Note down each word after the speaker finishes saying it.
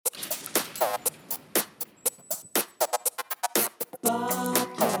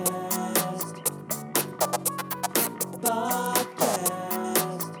Bobcast. Bobcast.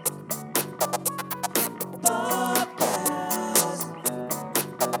 Bobcast. Bobcast.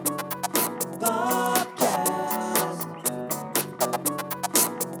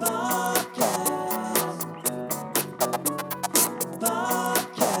 Bobcast.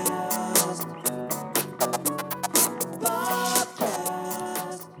 Bobcast.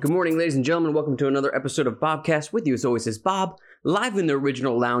 Bobcast. Good morning, ladies and gentlemen. Welcome to another episode of Bobcast. With you, as always, is Bob, live in the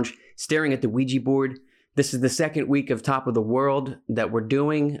original lounge, staring at the Ouija board. This is the second week of Top of the World that we're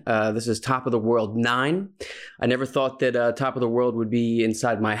doing. This is Top of the World 9. I never thought that Top of the World would be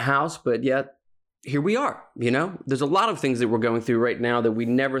inside my house, but yet here we are. You know, there's a lot of things that we're going through right now that we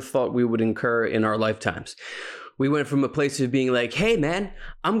never thought we would incur in our lifetimes. We went from a place of being like, hey, man,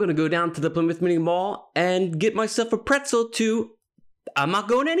 I'm going to go down to the Plymouth Mini Mall and get myself a pretzel to I'm not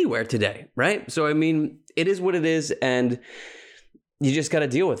going anywhere today, right? So, I mean, it is what it is, and you just got to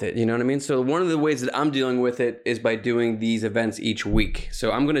deal with it, you know what I mean? So one of the ways that I'm dealing with it is by doing these events each week.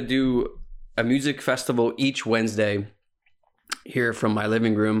 So I'm going to do a music festival each Wednesday here from my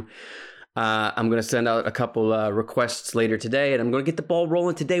living room. I'm going to send out a couple requests later today, and I'm going to get the ball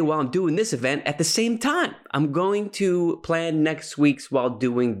rolling today while I'm doing this event at the same time. I'm going to plan next week's while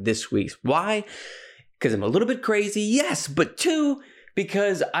doing this week's. Why? Because I'm a little bit crazy, yes, but two,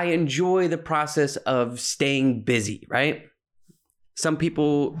 because I enjoy the process of staying busy, right? Some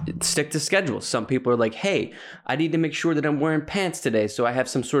people stick to schedules. Some people are like, hey, I need to make sure that I'm wearing pants today so I have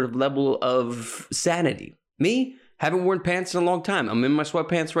some sort of level of sanity. Me? Haven't worn pants in a long time. I'm in my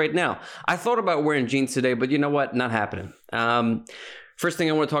sweatpants right now. I thought about wearing jeans today, but you know what? Not happening. First thing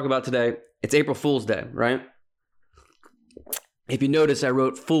I want to talk about today, it's April Fool's Day, right? If you notice, I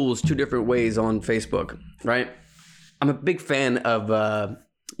wrote fools two different ways on Facebook, right? I'm a big fan of,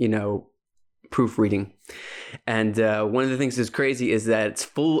 proofreading. And one of the things that's crazy is that it's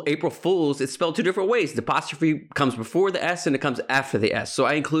April Fool's, it's spelled two different ways. The apostrophe comes before the S and it comes after the S. So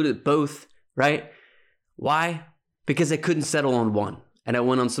I included both, right? Why? Because I couldn't settle on one. And I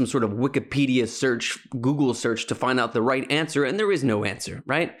went on some sort of Wikipedia search, Google search to find out the right answer, and there is no answer,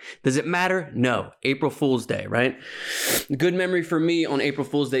 right? Does it matter? No. April Fool's Day, right? Good memory for me on April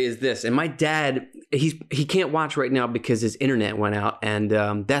Fool's Day is this. And my dad, he can't watch right now because his internet went out, and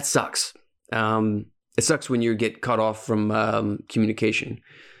that sucks. It sucks when you get cut off from communication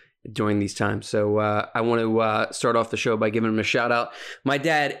during these times. So I want to start off the show by giving him a shout out. My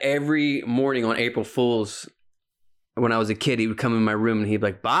dad, every morning on April Fool's, when I was a kid, he would come in my room and he'd be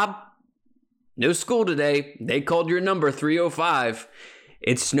like, Bob, no school today. They called your number 305.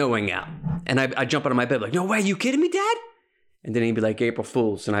 It's snowing out. And I jump out of my bed like, no way, you kidding me, Dad? And then he'd be like, April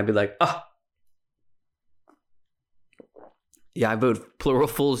Fool's. And I'd be like, oh. Yeah, I vote plural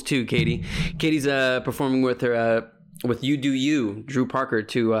fools too, Katie. Katie's performing with her with You Do You, Drew Parker,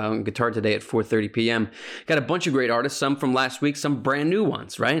 to guitar today at 4:30 p.m. Got a bunch of great artists, some from last week, some brand new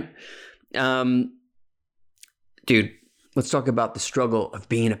ones, right? Dude, let's talk about the struggle of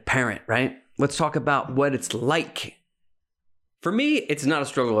being a parent, right? Let's talk about what it's like. For me, it's not a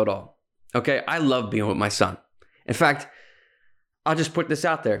struggle at all, okay? I love being with my son. In fact, I'll just put this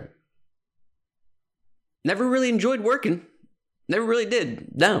out there. Never really enjoyed working. Never really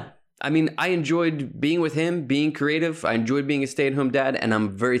did. No. I mean, I enjoyed being with him, being creative. I enjoyed being a stay-at-home dad, and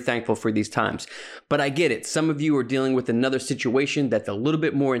I'm very thankful for these times. But I get it. Some of you are dealing with another situation that's a little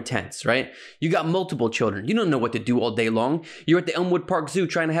bit more intense, right? You got multiple children. You don't know what to do all day long. You're at the Elmwood Park Zoo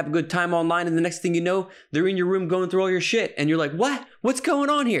trying to have a good time online, and the next thing you know, they're in your room going through all your shit, and you're like, what? What's going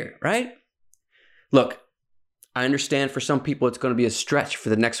on here, right? Look, I understand for some people it's going to be a stretch for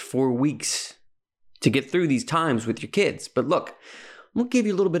the next 4 weeks to get through these times with your kids. But look, I'm going to give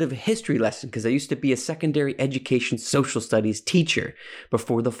you a little bit of a history lesson because I used to be a secondary education social studies teacher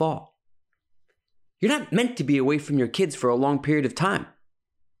before the fall. You're not meant to be away from your kids for a long period of time.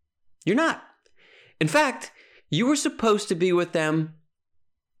 You're not. In fact, you were supposed to be with them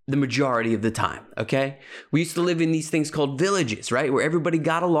the majority of the time, okay? We used to live in these things called villages, right? Where everybody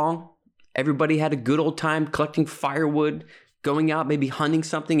got along. Everybody had a good old time collecting firewood, going out, maybe hunting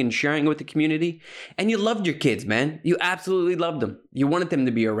something and sharing it with the community. And you loved your kids, man. You absolutely loved them. You wanted them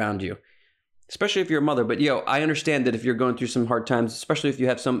to be around you, especially if you're a mother. But I understand that if you're going through some hard times, especially if you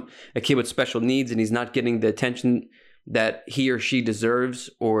have a kid with special needs and he's not getting the attention that he or she deserves,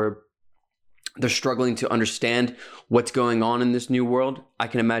 or they're struggling to understand what's going on in this new world, I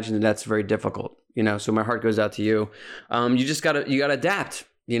can imagine that that's very difficult, so my heart goes out to you. You gotta adapt,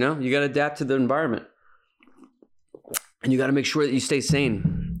 you gotta adapt to the environment. And you got to make sure that you stay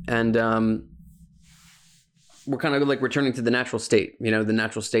sane. And we're kind of like returning to the natural state, the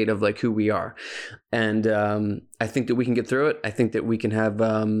natural state of like who we are. And I think that we can get through it. I think that we can have,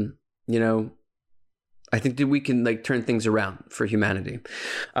 I think that we can like turn things around for humanity.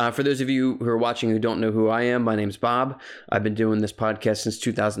 For those of you who are watching who don't know who I am, my name's Bob. I've been doing this podcast since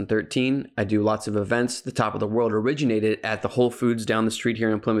 2013. I do lots of events. The Top of the World originated at the Whole Foods down the street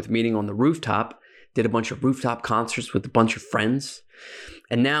here in Plymouth meeting on the rooftop. Did a bunch of rooftop concerts with a bunch of friends.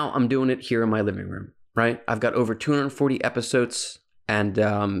 And now I'm doing it here in my living room, right? I've got over 240 episodes. And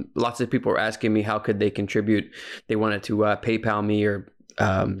lots of people are asking me how could they contribute. They wanted to PayPal me or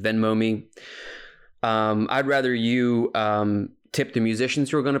Venmo me. I'd rather you tip the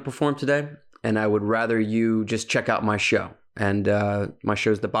musicians who are going to perform today, and I would rather you just check out my show. And my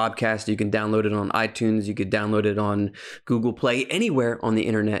show's the Bobcast. You can download it on iTunes. You could download it on Google Play, anywhere on the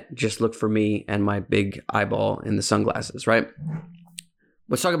internet. Just look for me and my big eyeball in the sunglasses, right?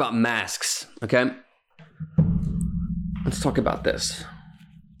 Let's talk about masks, okay? Let's talk about this,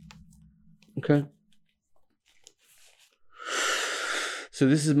 okay? So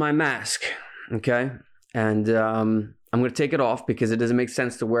this is my mask. Okay, and I'm going to take it off because it doesn't make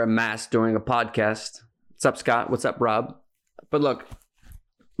sense to wear a mask during a podcast. What's up, Scott? What's up, Rob? But look, a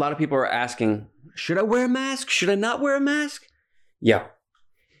lot of people are asking, should I wear a mask? Should I not wear a mask? Yo,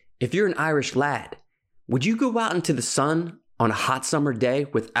 if you're an Irish lad, would you go out into the sun on a hot summer day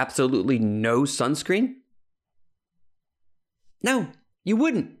with absolutely no sunscreen? No, you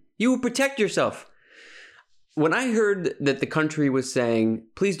wouldn't. You would protect yourself. When I heard that the country was saying,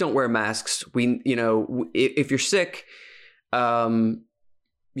 please don't wear masks, if you're sick,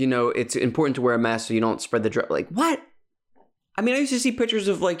 it's important to wear a mask so you don't spread the drug. Like, what? I mean, I used to see pictures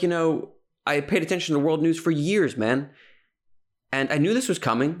of I paid attention to world news for years, man. And I knew this was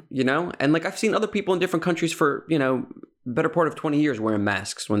coming, and I've seen other people in different countries for, better part of 20 years wearing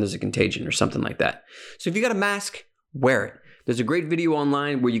masks when there's a contagion or something like that. So if you got a mask, wear it. There's a great video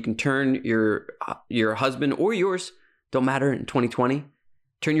online where you can turn your husband or yours, don't matter, in 2020,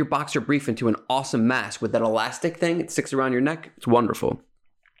 turn your boxer brief into an awesome mask with that elastic thing. It sticks around your neck. It's wonderful.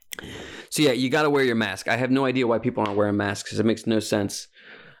 So yeah, you got to wear your mask. I have no idea why people aren't wearing masks because it makes no sense.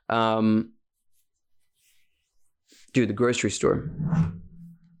 Dude, the grocery store.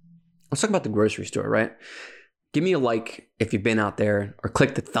 Let's talk about the grocery store, right? Give me a like if you've been out there, or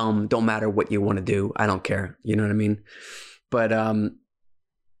click the thumb. Don't matter what you want to do. I don't care. You know what I mean? But how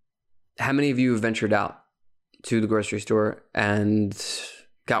many of you have ventured out to the grocery store and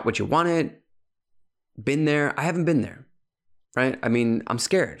got what you wanted, been there? I haven't been there, right? I mean, I'm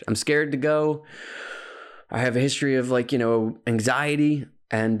scared. I'm scared to go. I have a history of anxiety,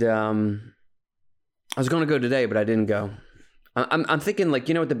 and I was going to go today, but I didn't go. I'm thinking what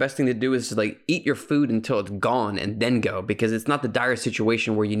the best thing to do is to eat your food until it's gone and then go, because it's not the dire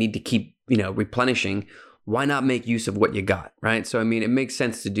situation where you need to keep, replenishing. Why not make use of what you got, right? So, I mean, it makes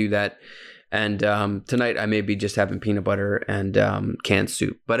sense to do that. And tonight I may be just having peanut butter and canned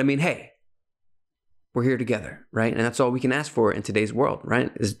soup. But I mean, hey, we're here together, right? And that's all we can ask for in today's world,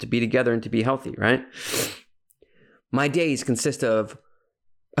 right? Is to be together and to be healthy, right? My days consist of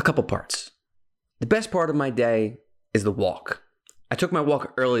a couple parts. The best part of my day is the walk. I took my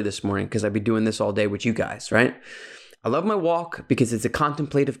walk early this morning because I'd be doing this all day with you guys, right? I love my walk because it's a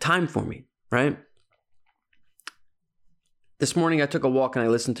contemplative time for me, right? This morning I took a walk and I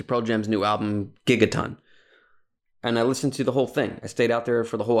listened to Pearl Jam's new album, Gigaton. And I listened to the whole thing. I stayed out there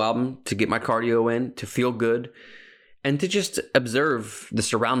for the whole album to get my cardio in, to feel good, and to just observe the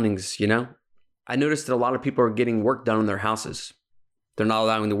surroundings, I noticed that a lot of people are getting work done in their houses. They're not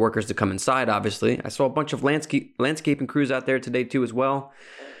allowing the workers to come inside, obviously. I saw a bunch of landscaping crews out there today too as well.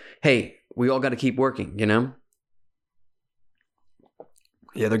 Hey, we all got to keep working,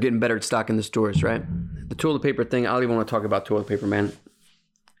 Yeah, they're getting better at stocking the stores, right? The toilet paper thing, I don't even want to talk about toilet paper, man.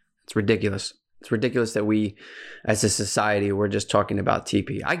 It's ridiculous. It's ridiculous that we, as a society, we're just talking about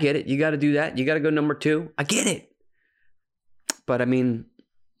TP. I get it. You got to do that. You got to go number 2. I get it. But I mean,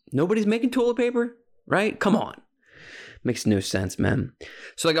 nobody's making toilet paper, right? Come on. Makes no sense, man.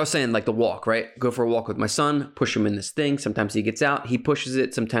 So like I was saying, the walk, right? Go for a walk with my son, push him in this thing. Sometimes he gets out, he pushes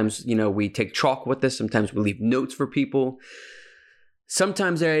it. Sometimes, we take chalk with us. Sometimes we leave notes for people.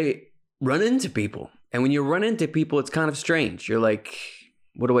 Sometimes I run into people. And when you run into people, it's kind of strange. You're like,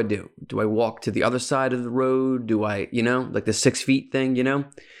 what do I do? Do I walk to the other side of the road? Do I, the 6 feet thing,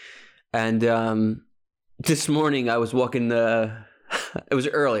 And this morning I was walking it was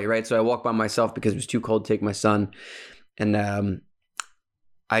early, right? So I walked by myself because it was too cold to take my son. And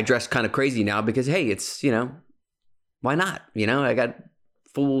I dress kind of crazy now because, hey, it's, why not? I got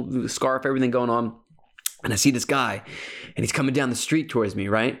full scarf, everything going on. And I see this guy, and he's coming down the street towards me,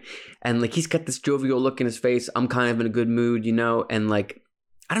 right? And like he's got this jovial look in his face. I'm kind of in a good mood, you know? And like,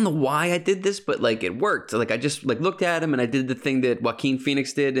 I don't know why I did this, but like it worked. Like I just like looked at him and I did the thing that Joaquin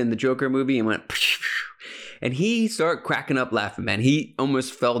Phoenix did in the Joker movie and went, and he started cracking up laughing, man. He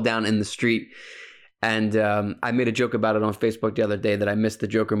almost fell down in the street. And I made a joke about it on Facebook the other day that I missed the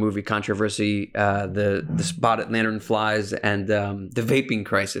Joker movie controversy, the spotted lanternflies and the vaping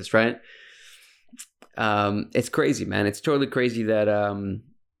crisis, right? It's crazy, man. It's totally crazy that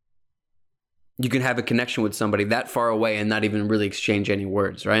you can have a connection with somebody that far away and not even really exchange any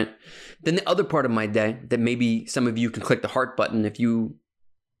words, right? Then the other part of my day that maybe some of you can click the heart button if you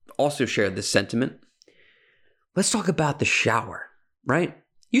also share this sentiment. Let's talk about the shower, right?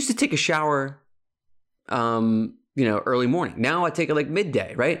 Used to take a shower early morning. Now I take it like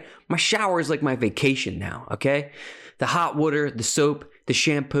midday, right? My shower is like my vacation now, okay? The hot water, the soap, the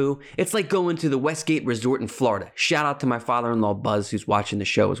shampoo. It's like going to the Westgate Resort in Florida. Shout out to my father-in-law, Buzz, who's watching the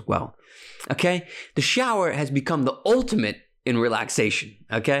show as well, okay? The shower has become the ultimate in relaxation,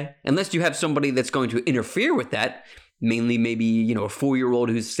 okay? Unless you have somebody that's going to interfere with that, mainly maybe, a 4-year-old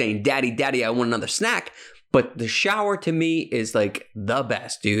who's saying, Daddy, I want another snack. But the shower to me is like the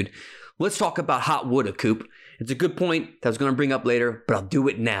best, dude. Let's talk about hot water, Coop. It's a good point that I was going to bring up later, but I'll do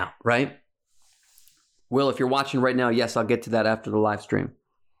it now, right? Will, if you're watching right now, yes, I'll get to that after the live stream.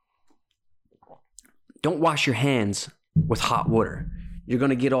 Don't wash your hands with hot water. You're going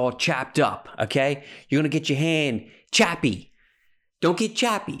to get all chapped up, okay? You're going to get your hand chappy. Don't get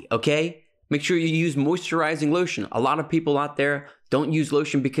chappy, okay? Make sure you use moisturizing lotion. A lot of people out there don't use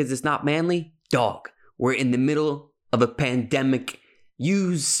lotion because it's not manly. Dog, we're in the middle of a pandemic.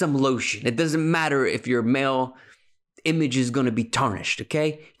 Use some lotion. It doesn't matter if your male image is going to be tarnished,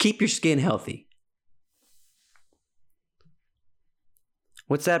 okay? Keep your skin healthy.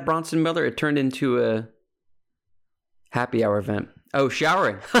 What's that, Bronson Miller? It turned into a happy hour event. Oh,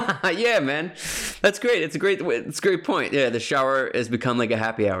 showering. Yeah, man. That's great. It's a great point. Yeah, the shower has become like a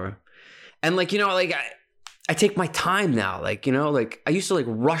happy hour. And I take my time now. I used to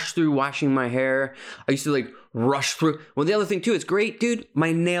rush through washing my hair. I used to rush through. Well, the other thing too, it's great, dude.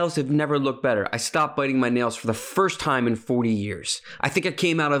 My nails have never looked better. I stopped biting my nails for the first time in 40 years. I think I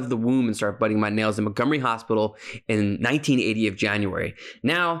came out of the womb and started biting my nails in Montgomery Hospital in 1980 of January.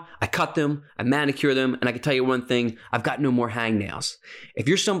 Now I cut them, I manicure them, and I can tell you one thing, I've got no more hangnails. If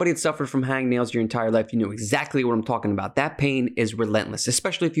you're somebody that suffered from hangnails your entire life, you know exactly what I'm talking about. That pain is relentless,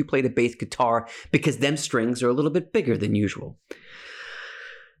 especially if you played a bass guitar, because them strings are a little bit bigger than usual.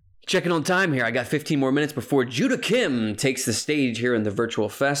 Checking on time here. I got 15 more minutes before Judah Kim takes the stage here in the virtual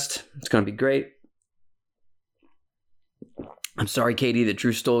fest. It's going to be great. I'm sorry, Katie, that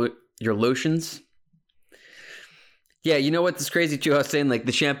Drew stole your lotions. Yeah, you know what? This crazy too. I was saying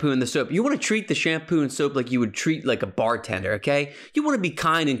the shampoo and the soap. You want to treat the shampoo and soap like you would treat a bartender, okay? You want to be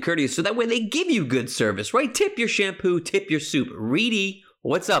kind and courteous so that way they give you good service, right? Tip your shampoo, tip your soup. Reedy,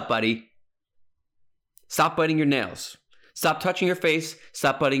 what's up, buddy? Stop biting your nails. Stop touching your face.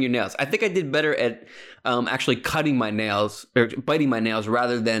 Stop biting your nails. I think I did better at actually cutting my nails or biting my nails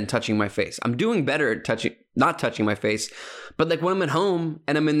rather than touching my face. I'm doing better at not touching my face. But when I'm at home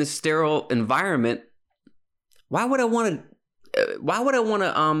and I'm in this sterile environment, why would I want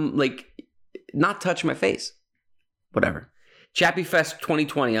to not touch my face? Whatever. Chappy Fest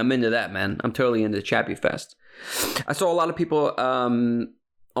 2020. I'm into that, man. I'm totally into Chappy Fest. I saw a lot of people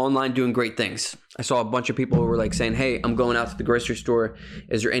online doing great things. I saw a bunch of people who were saying, hey, I'm going out to the grocery store.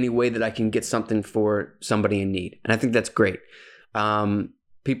 Is there any way that I can get something for somebody in need? And I think that's great.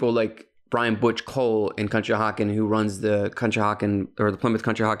 People like Brian Butch Cole in Conshohocken, who runs the Conshohocken or the Plymouth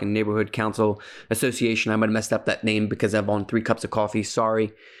Conshohocken Neighborhood Council Association. I might have messed up that name because I've on 3 cups of coffee.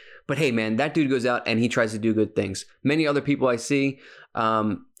 Sorry. But hey, man, that dude goes out and he tries to do good things. Many other people I see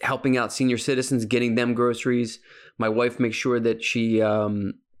helping out senior citizens, getting them groceries. My wife makes sure that she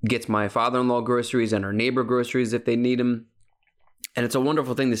gets my father-in-law groceries and her neighbor groceries if they need them. And it's a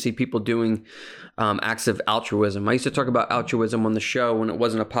wonderful thing to see people doing acts of altruism. I used to talk about altruism on the show when it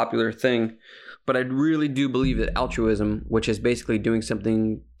wasn't a popular thing, but I really do believe that altruism, which is basically doing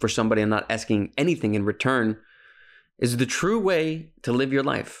something for somebody and not asking anything in return, is the true way to live your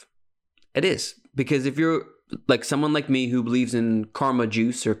life. It is. Because if you're someone like me who believes in karma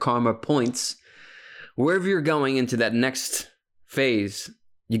juice or karma points, wherever you're going into that next phase,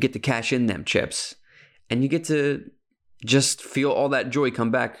 you get to cash in them chips and you get to just feel all that joy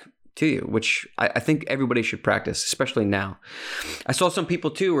come back to you, which I think everybody should practice, especially now. I saw some people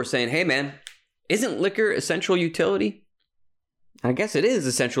too were saying, hey man, isn't liquor essential utility? I guess it is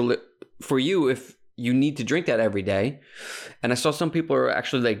essential for you if you need to drink that every day. And I saw some people are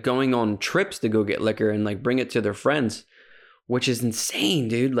actually like going on trips to go get liquor and like bring it to their friends, which is insane,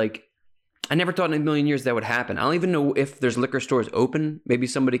 dude. Like, I never thought in a million years that would happen. I don't even know if there's liquor stores open. Maybe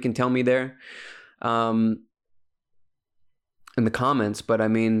somebody can tell me there in the comments. But I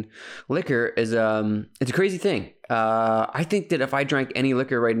mean, liquor is it's a crazy thing. I think that if I drank any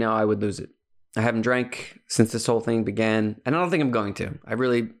liquor right now, I would lose it. I haven't drank since this whole thing began, and I don't think I'm going to.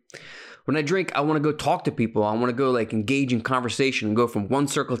 When I drink, I want to go talk to people. I want to go like engage in conversation and go from one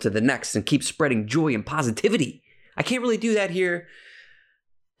circle to the next and keep spreading joy and positivity. I can't really do that here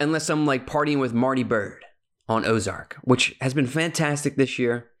unless I'm like partying with Marty Bird on Ozark, which has been fantastic this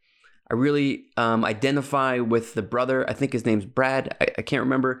year. I really identify with the brother. I think his name's Brad. I can't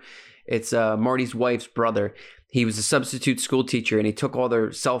remember. It's Marty's wife's brother. He was a substitute school teacher, and he took all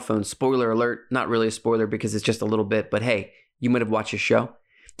their cell phones. Spoiler alert. Not really a spoiler because it's just a little bit. But hey, you might have watched his show.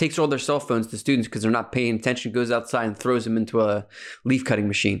 Takes all their cell phones to students because they're not paying attention, goes outside and throws them into a leaf cutting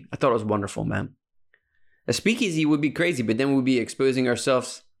machine. I thought it was wonderful, man. A speakeasy would be crazy, but then we'd be exposing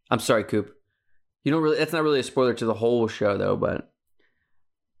ourselves. I'm sorry, Coop. That's not really a spoiler to the whole show, though, but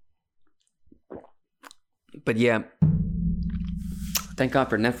yeah. Thank God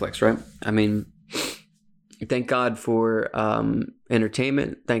for Netflix, right? I mean, thank God for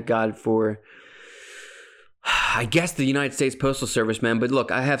entertainment. Thank God for, I guess, the United States Postal Service, man. But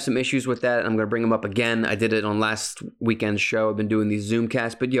look, I have some issues with that. I'm going to bring them up again. I did it on last weekend's show. I've been doing these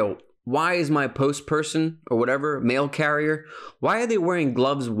Zoomcasts. But yo, why is my post person or whatever, mail carrier, why are they wearing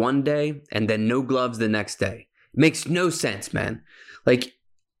gloves one day and then no gloves the next day? It makes no sense, man. Like,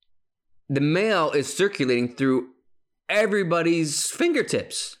 the mail is circulating through everybody's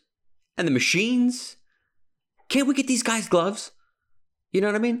fingertips and the machines. Can't we get these guys gloves? You know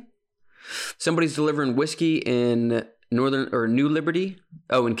what I mean? Somebody's delivering whiskey in New Liberty.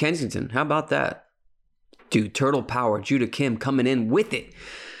 Oh, in Kensington. How about that? Dude, Turtle Power, Judah Kim coming in with it.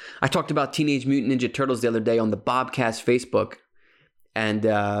 I talked about Teenage Mutant Ninja Turtles the other day on the Bobcast Facebook. And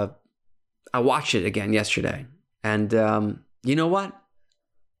I watched it again yesterday. And you know what?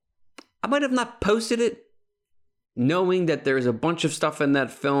 I might have not posted it knowing that there's a bunch of stuff in that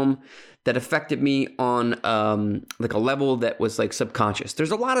film that affected me on like a level that was like subconscious.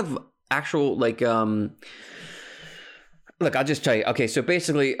 There's a lot of actual like look, I'll just tell you. Okay, so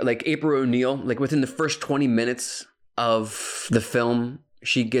basically like April O'Neil, like within the first 20 minutes of the film,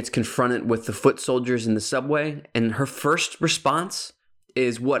 she gets confronted with the foot soldiers in the subway, and her first response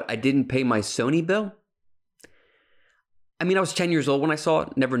is, what, I didn't pay my Sony bill? I mean, I was 10 years old when I saw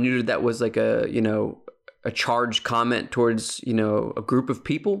it. Never knew that was like a charged comment towards, a group of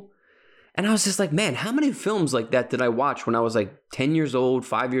people. And I was just like, man, how many films like that did I watch when I was like 10 years old,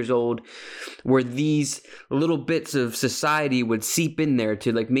 5 years old, where these little bits of society would seep in there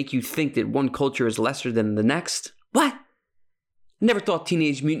to like make you think that one culture is lesser than the next? What? Never thought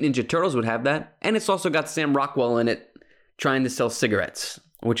Teenage Mutant Ninja Turtles would have that. And it's also got Sam Rockwell in it trying to sell cigarettes,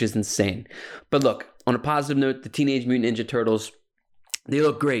 which is insane. But look, on a positive note, the Teenage Mutant Ninja Turtles, they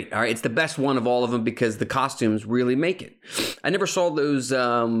look great. All right, it's the best one of all of them because the costumes really make it. I never saw those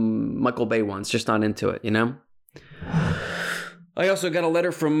Michael Bay ones, just not into it, I also got a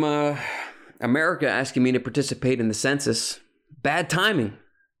letter from America asking me to participate in the census. Bad timing.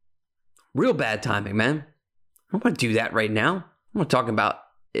 Real bad timing, man. I don't want to do that right now. I'm not talking about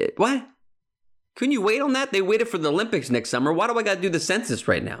it. What? Couldn't you wait on that? They waited for the Olympics next summer. Why do I got to do the census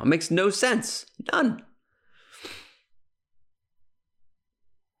right now? It makes no sense. None.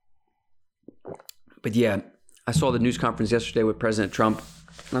 But yeah, I saw the news conference yesterday with President Trump,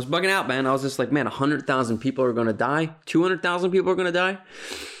 and I was bugging out, man. I was just like, man, 100,000 people are going to die. 200,000 people are going to die.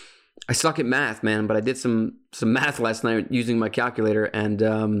 I suck at math, man, but I did some math last night using my calculator,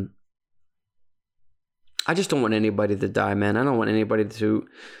 and I just don't want anybody to die, man. I don't want anybody to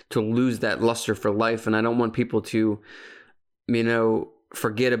lose that luster for life, and I don't want people to,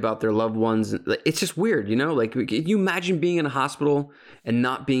 forget about their loved ones. It's just weird, Like, can you imagine being in a hospital and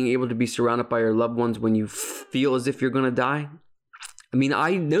not being able to be surrounded by your loved ones when you feel as if you're going to die? I mean,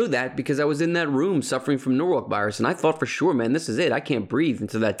 I know that because I was in that room suffering from norovirus, and I thought for sure, man, this is it. I can't breathe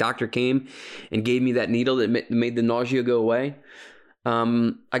until that doctor came and gave me that needle that made the nausea go away.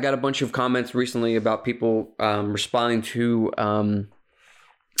 I got a bunch of comments recently about people responding to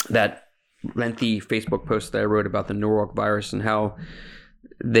that lengthy Facebook post that I wrote about the norovirus and how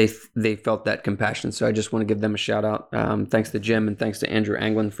they felt that compassion. So I just want to give them a shout out. Thanks to Jim and thanks to Andrew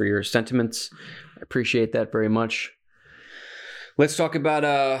Anglin for your sentiments. I appreciate that very much. Let's talk about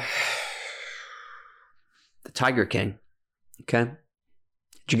the Tiger King. Okay.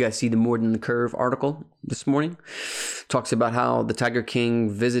 Did you guys see the More Than the Curve article this morning? Talks about how the Tiger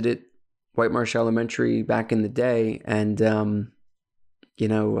King visited White Marsh Elementary back in the day, and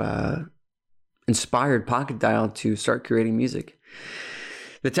inspired Pocket Dial to start creating music.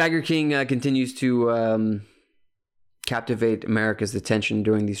 The Tiger King continues to captivate America's attention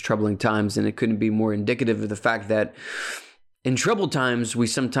during these troubling times, and it couldn't be more indicative of the fact that in troubled times, we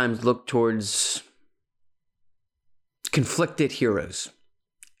sometimes look towards conflicted heroes,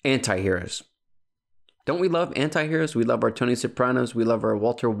 anti-heroes. Don't we love anti-heroes? We love our Tony Sopranos. We love our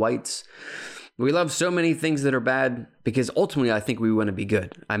Walter Whites. We love so many things that are bad because ultimately I think we want to be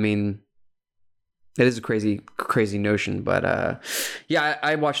good. I mean, it is a crazy, crazy notion. But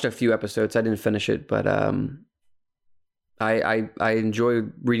I watched a few episodes. I didn't finish it, but I enjoy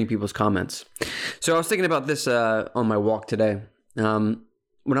reading people's comments. So I was thinking about this on my walk today. When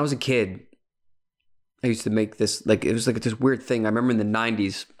I was a kid, I used to make this, it was like this weird thing. I remember in the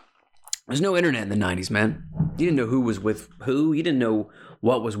 90s, there's no internet in the 90s, man. You didn't know who was with who. You didn't know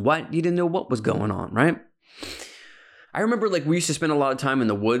what was what. You didn't know what was going on, right? I remember we used to spend a lot of time in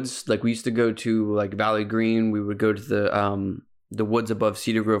the woods. We used to go to Valley Green. We would go to the woods above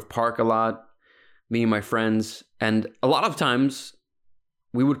Cedar Grove Park a lot, me and my friends. And a lot of times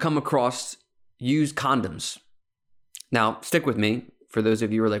we would come across used condoms. Now, stick with me. For those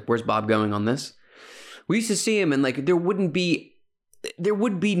of you who are like, where's Bob going on this? We used to see him and there would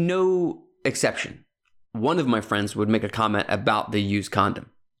be no exception. One of my friends would make a comment about the used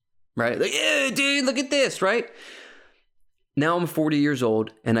condom, right? Yeah, dude, look at this, right? Now I'm 40 years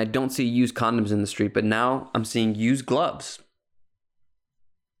old and I don't see used condoms in the street, but now I'm seeing used gloves.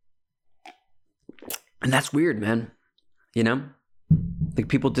 And that's weird, man.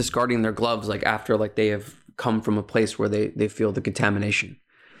 People discarding their gloves after they have come from a place where they feel the contamination.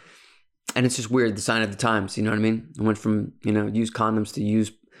 And it's just weird, the sign of the times, you know what I mean? I went from, used condoms to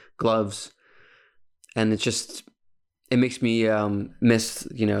used gloves. And it makes me miss,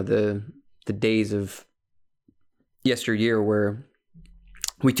 the days of yesteryear where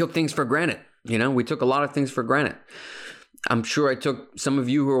we took things for granted. We took a lot of things for granted. I'm sure I took some of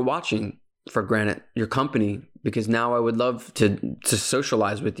you who are watching for granted, your company, because now I would love to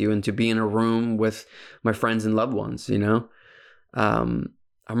socialize with you and to be in a room with my friends and loved ones,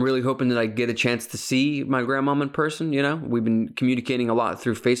 I'm really hoping that I get a chance to see my grandmom in person. We've been communicating a lot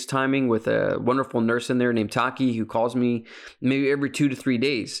through FaceTiming with a wonderful nurse in there named Taki, who calls me maybe every 2 to 3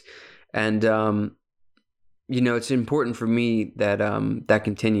 days. And, it's important for me that that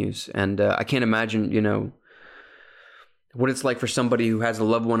continues. And I can't imagine, what it's like for somebody who has a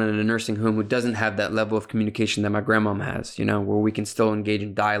loved one in a nursing home who doesn't have that level of communication that my grandmom has, where we can still engage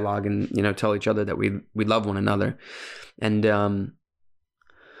in dialogue and, tell each other that we love one another. And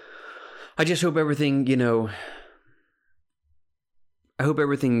I just hope everything, I hope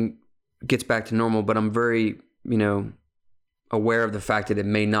everything gets back to normal, but I'm very, aware of the fact that it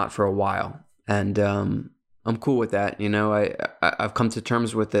may not for a while. And I'm cool with that. I've come to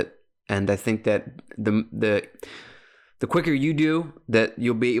terms with it. And I think that the quicker you do, that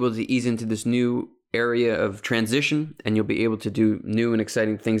you'll be able to ease into this new area of transition, and you'll be able to do new and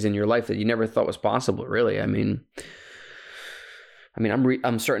exciting things in your life that you never thought was possible, really. I'm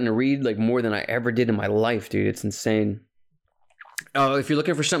starting to read more than I ever did in my life, dude. It's insane. If you're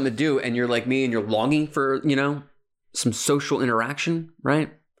looking for something to do and you're like me and you're longing for, some social interaction,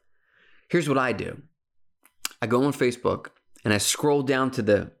 right? Here's what I do. I go on Facebook and I scroll down to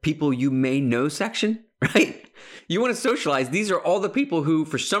the people you may know section, right? You want to socialize. These are all the people who,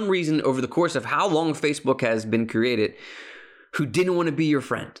 for some reason, over the course of how long Facebook has been created, who didn't want to be your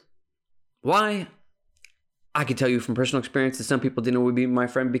friend. Why? I can tell you from personal experience that some people didn't want to be my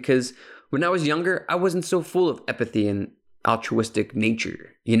friend because when I was younger, I wasn't so full of empathy and altruistic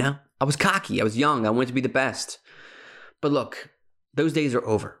nature, I was cocky. I was young. I wanted to be the best. But look, those days are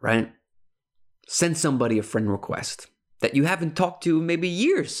over, right? Send somebody a friend request that you haven't talked to in maybe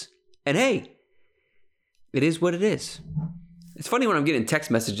years. And hey, it is what it is. It's funny when I'm getting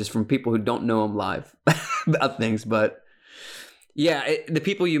text messages from people who don't know I'm live about things, but yeah, the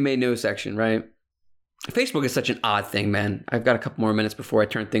people you may know section, right? Facebook is such an odd thing, man. I've got a couple more minutes before I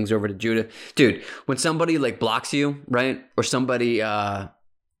turn things over to Judah. Dude, when somebody blocks you, right? Or somebody,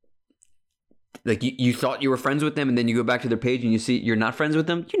 you thought you were friends with them and then you go back to their page and you see you're not friends with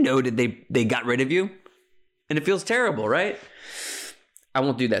them, that they got rid of you. And it feels terrible, right? I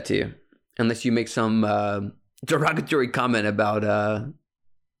won't do that to you unless you make some derogatory comment about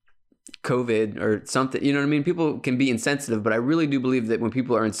COVID or something. You know what I mean? People can be insensitive, but I really do believe that when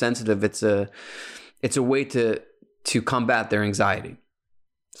people are insensitive, it's a way to combat their anxiety.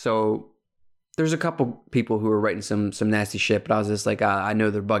 So there's a couple people who were writing some nasty shit, but I was just like, I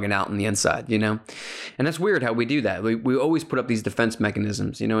know they're bugging out on the inside, you know? And that's weird how we do that. We always put up these defense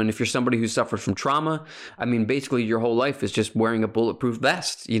mechanisms, you know? And if you're somebody who suffers from trauma, I mean, basically your whole life is just wearing a bulletproof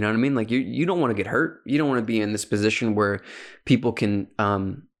vest, you know what I mean? Like you don't want to get hurt. You don't want to be in this position where people can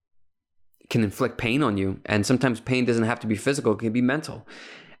inflict pain on you. And sometimes pain doesn't have to be physical. It can be mental.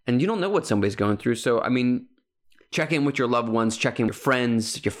 And you don't know what somebody's going through. So, I mean, check in with your loved ones, check in with your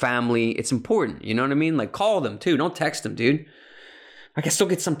friends, your family. It's important. You know what I mean? Like, call them too. Don't text them, dude. Like, I still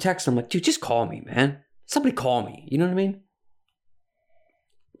get some texts. I'm like, dude, just call me, man. Somebody call me. You know what I mean?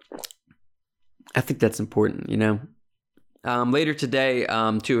 I think that's important, you know? Later today,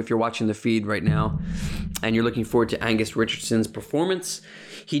 too, if you're watching the feed right now and you're looking forward to Angus Richardson's performance,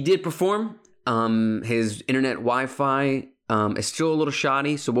 he did perform. His internet Wi-Fi is still a little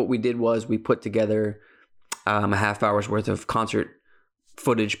shoddy. So what we did was we put together a half hour's worth of concert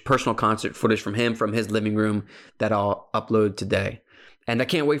footage, personal concert footage from him, from his living room, that I'll upload today. And I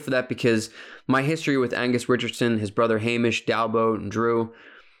can't wait for that because my history with Angus Richardson, his brother Hamish, Dalbo, and Drew.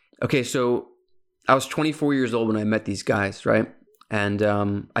 Okay, so I was 24 years old when I met these guys, right? And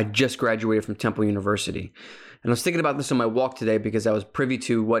I just graduated from Temple University. And I was thinking about this on my walk today because I was privy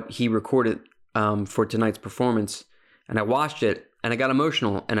to what he recorded for tonight's performance. And I watched it and I got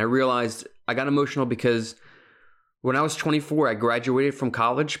emotional. And I realized I got emotional because when I was 24, I graduated from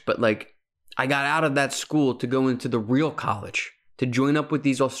college, but like I got out of that school to go into the real college, to join up with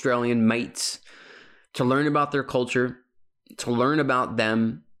these Australian mates, to learn about their culture, to learn about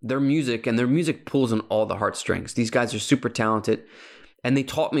them, their music, and their music pulls on all the heartstrings. These guys are super talented, and they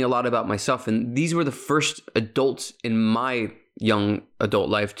taught me a lot about myself. And these were the first adults in my young adult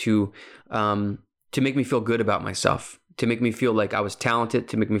life to make me feel good about myself, to make me feel like I was talented,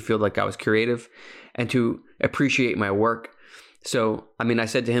 to make me feel like I was creative, and to appreciate my work. So, I mean, I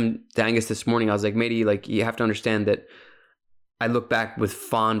said to Angus this morning, I was like, matey, like, you have to understand that I look back with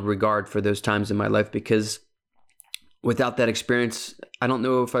fond regard for those times in my life because without that experience, I don't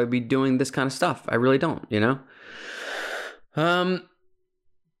know if I'd be doing this kind of stuff. I really don't, you know?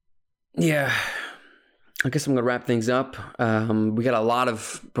 Yeah. I guess I'm going to wrap things up. We got a lot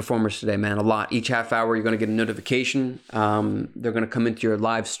of performers today, man. A lot. Each half hour, you're going to get a notification. They're going to come into your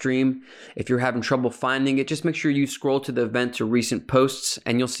live stream. If you're having trouble finding it, just make sure you scroll to the event to recent posts,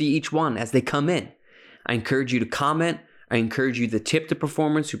 and you'll see each one as they come in. I encourage you to comment. I encourage you to tip the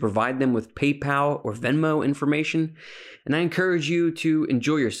performers who provide them with PayPal or Venmo information. And I encourage you to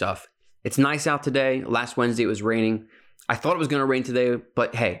enjoy yourself. It's nice out today. Last Wednesday, it was raining. I thought it was going to rain today,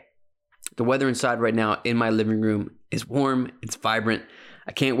 but hey, the weather inside right now in my living room is warm. It's vibrant.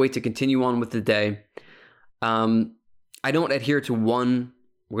 I can't wait to continue on with the day. I don't adhere to one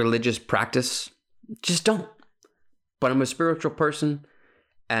religious practice. Just don't. But I'm a spiritual person,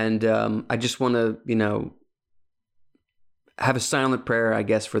 and I just want to, you know, have a silent prayer, I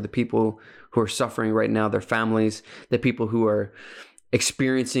guess, for the people who are suffering right now, their families, the people who are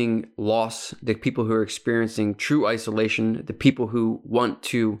experiencing loss, the people who are experiencing true isolation, the people who want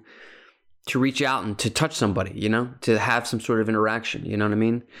to reach out and to touch somebody, you know, to have some sort of interaction, you know what I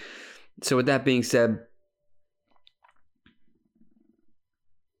mean? So with that being said,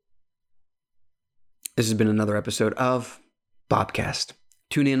 this has been another episode of Bobcast.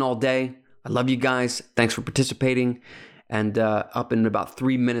 Tune in all day. I love you guys. Thanks for participating. And up in about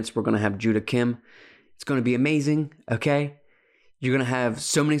 3 minutes, we're going to have Judah Kim. It's going to be amazing, okay? You're going to have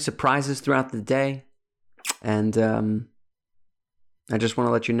so many surprises throughout the day. And I just want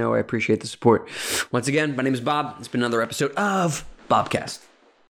to let you know I appreciate the support. Once again, my name is Bob. It's been another episode of Bobcast.